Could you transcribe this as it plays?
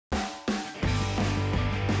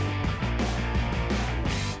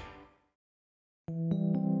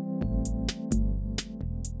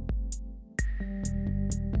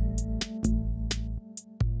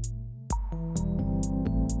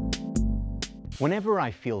Whenever I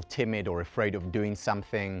feel timid or afraid of doing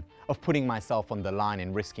something, of putting myself on the line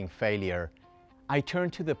and risking failure, I turn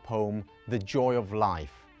to the poem The Joy of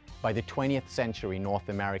Life by the 20th century North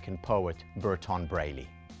American poet Berton Braley.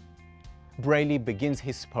 Braley begins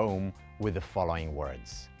his poem with the following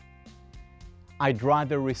words: "I'd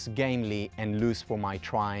rather risk gamely and lose for my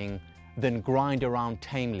trying than grind around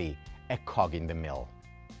tamely, a cog in the mill."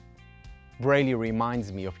 Braley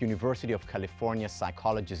reminds me of University of California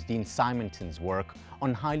psychologist Dean Simonton's work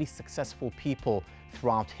on highly successful people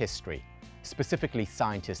throughout history, specifically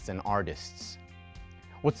scientists and artists.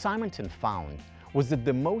 What Simonton found was that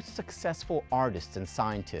the most successful artists and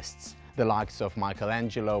scientists, the likes of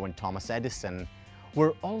Michelangelo and Thomas Edison,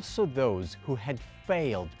 were also those who had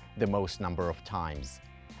failed the most number of times,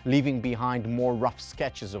 leaving behind more rough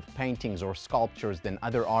sketches of paintings or sculptures than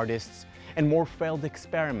other artists and more failed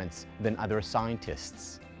experiments than other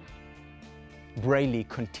scientists. Braley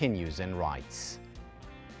continues and writes,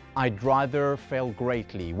 "I'd rather fail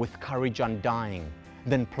greatly with courage undying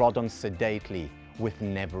than plod on sedately with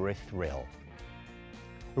never a thrill."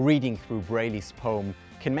 Reading through Braley's poem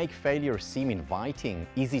can make failure seem inviting,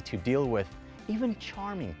 easy to deal with, even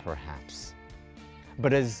charming perhaps.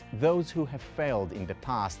 But as those who have failed in the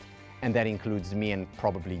past, and that includes me and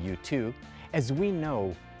probably you too, as we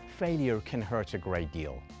know, failure can hurt a great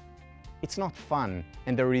deal. It's not fun,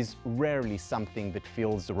 and there is rarely something that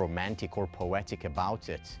feels romantic or poetic about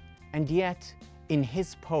it. And yet, in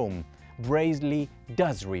his poem, Braley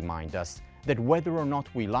does remind us that whether or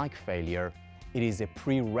not we like failure, it is a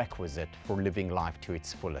prerequisite for living life to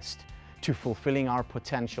its fullest, to fulfilling our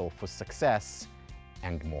potential for success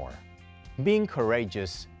and more. Being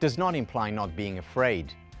courageous does not imply not being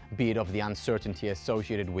afraid, be it of the uncertainty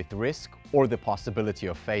associated with risk or the possibility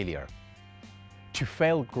of failure. To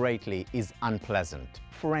fail greatly is unpleasant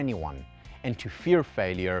for anyone, and to fear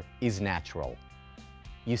failure is natural.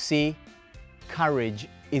 You see, courage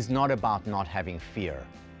is not about not having fear.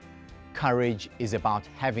 Courage is about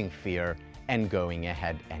having fear and going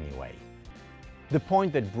ahead anyway. The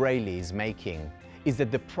point that Braley is making is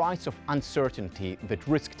that the price of uncertainty that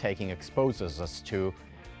risk-taking exposes us to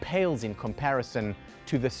pales in comparison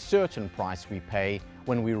to the certain price we pay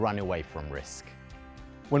when we run away from risk.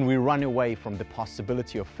 When we run away from the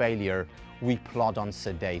possibility of failure, we plod on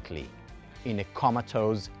sedately, in a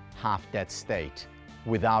comatose, half-dead state,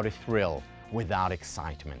 without a thrill, without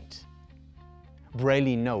excitement.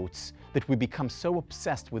 Braley notes that we become so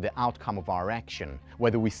obsessed with the outcome of our action,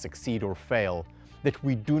 whether we succeed or fail, that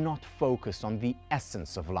we do not focus on the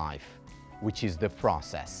essence of life, which is the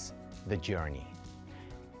process, the journey.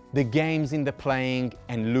 The games in the playing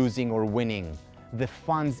and losing or winning, the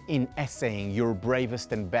fun's in essaying your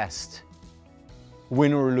bravest and best.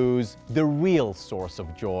 Win or lose, the real source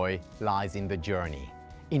of joy lies in the journey,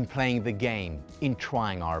 in playing the game, in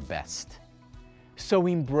trying our best. So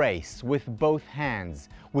embrace with both hands,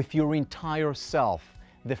 with your entire self,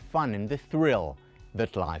 the fun and the thrill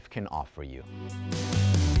that life can offer you.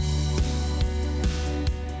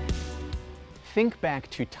 Think back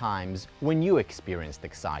to times when you experienced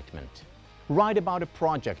excitement. Write about a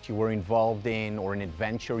project you were involved in or an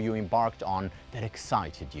adventure you embarked on that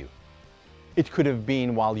excited you. It could have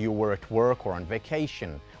been while you were at work or on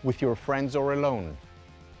vacation, with your friends or alone.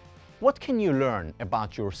 What can you learn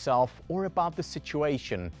about yourself or about the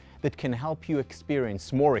situation that can help you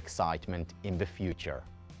experience more excitement in the future?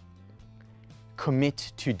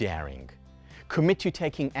 Commit to daring. Commit to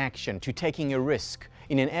taking action, to taking a risk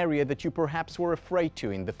in an area that you perhaps were afraid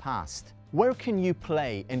to in the past. Where can you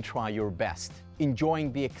play and try your best,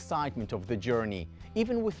 enjoying the excitement of the journey,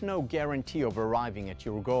 even with no guarantee of arriving at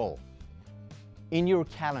your goal? In your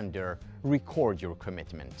calendar, record your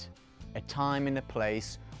commitment, a time and a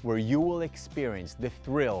place where you will experience the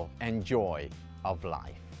thrill and joy of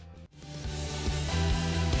life.